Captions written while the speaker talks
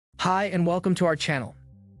Hi and welcome to our channel.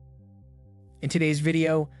 In today's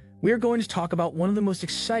video, we are going to talk about one of the most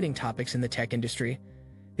exciting topics in the tech industry,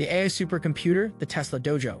 the AI supercomputer, the Tesla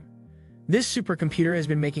Dojo. This supercomputer has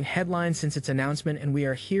been making headlines since its announcement, and we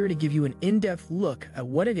are here to give you an in-depth look at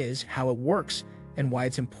what it is, how it works, and why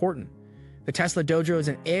it's important. The Tesla Dojo is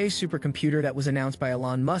an AI supercomputer that was announced by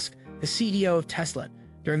Elon Musk, the CEO of Tesla,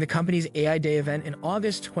 during the company's AI Day event in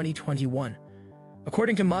August 2021.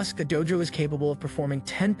 According to Musk, the Dojo is capable of performing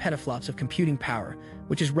 10 petaflops of computing power,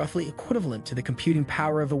 which is roughly equivalent to the computing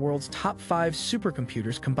power of the world's top 5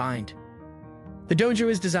 supercomputers combined. The Dojo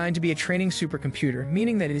is designed to be a training supercomputer,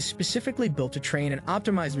 meaning that it is specifically built to train and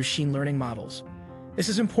optimize machine learning models. This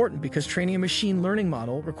is important because training a machine learning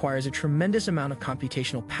model requires a tremendous amount of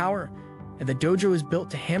computational power, and the Dojo is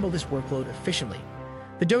built to handle this workload efficiently.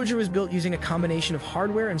 The Dojo is built using a combination of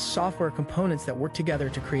hardware and software components that work together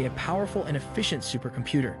to create a powerful and efficient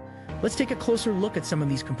supercomputer. Let's take a closer look at some of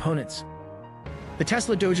these components. The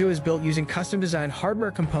Tesla Dojo is built using custom-designed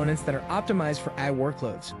hardware components that are optimized for AI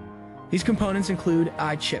workloads. These components include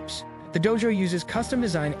AI chips. The Dojo uses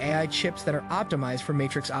custom-designed AI chips that are optimized for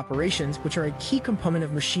matrix operations, which are a key component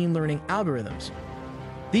of machine learning algorithms.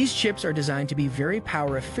 These chips are designed to be very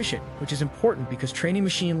power efficient, which is important because training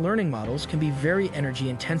machine learning models can be very energy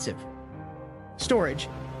intensive. Storage.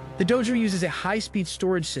 The Dojo uses a high-speed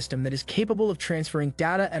storage system that is capable of transferring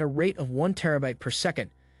data at a rate of 1 terabyte per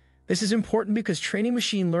second. This is important because training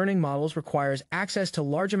machine learning models requires access to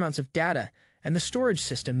large amounts of data, and the storage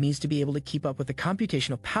system needs to be able to keep up with the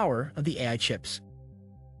computational power of the AI chips.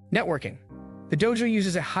 Networking. The Dojo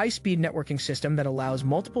uses a high-speed networking system that allows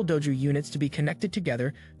multiple Dojo units to be connected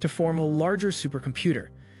together to form a larger supercomputer.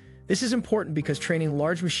 This is important because training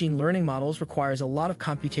large machine learning models requires a lot of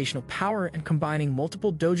computational power, and combining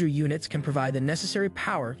multiple Dojo units can provide the necessary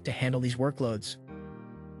power to handle these workloads.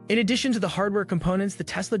 In addition to the hardware components, the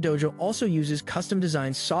Tesla Dojo also uses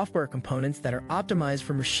custom-designed software components that are optimized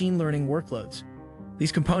for machine learning workloads.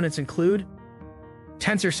 These components include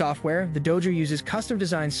Tensor software. The Dojo uses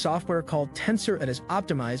custom-designed software called Tensor that is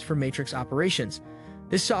optimized for matrix operations.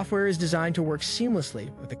 This software is designed to work seamlessly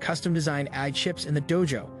with the custom-designed AI chips in the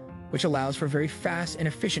Dojo, which allows for very fast and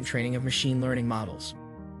efficient training of machine learning models.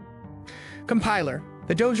 Compiler.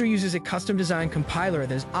 The Dojo uses a custom-designed compiler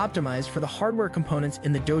that is optimized for the hardware components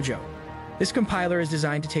in the Dojo. This compiler is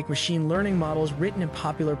designed to take machine learning models written in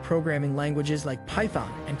popular programming languages like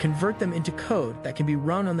Python and convert them into code that can be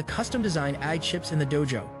run on the custom-designed AI chips in the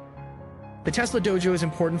Dojo. The Tesla Dojo is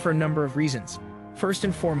important for a number of reasons. First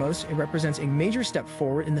and foremost, it represents a major step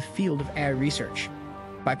forward in the field of AI research.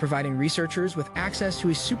 By providing researchers with access to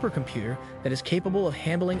a supercomputer that is capable of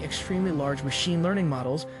handling extremely large machine learning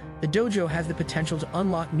models, the Dojo has the potential to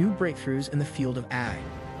unlock new breakthroughs in the field of AI.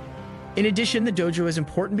 In addition, the Dojo is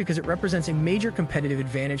important because it represents a major competitive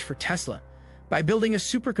advantage for Tesla. By building a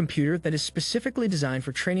supercomputer that is specifically designed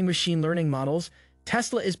for training machine learning models,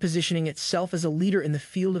 Tesla is positioning itself as a leader in the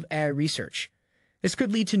field of AI research. This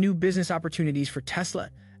could lead to new business opportunities for Tesla,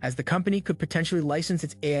 as the company could potentially license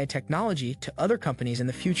its AI technology to other companies in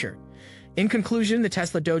the future. In conclusion, the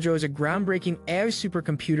Tesla Dojo is a groundbreaking AI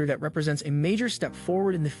supercomputer that represents a major step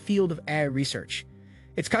forward in the field of AI research.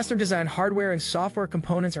 Its custom-designed hardware and software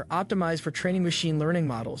components are optimized for training machine learning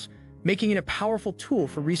models, making it a powerful tool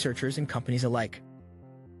for researchers and companies alike.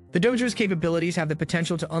 The Dojo's capabilities have the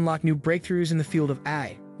potential to unlock new breakthroughs in the field of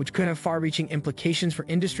AI, which could have far-reaching implications for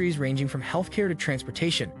industries ranging from healthcare to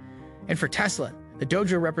transportation. And for Tesla, the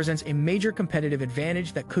Dojo represents a major competitive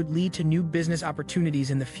advantage that could lead to new business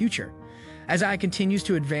opportunities in the future. As AI continues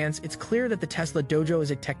to advance, it's clear that the Tesla Dojo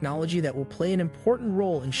is a technology that will play an important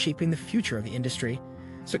role in shaping the future of the industry.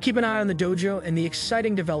 So keep an eye on the Dojo and the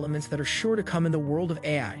exciting developments that are sure to come in the world of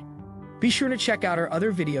AI. Be sure to check out our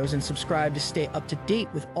other videos and subscribe to stay up to date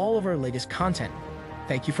with all of our latest content.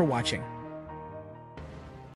 Thank you for watching.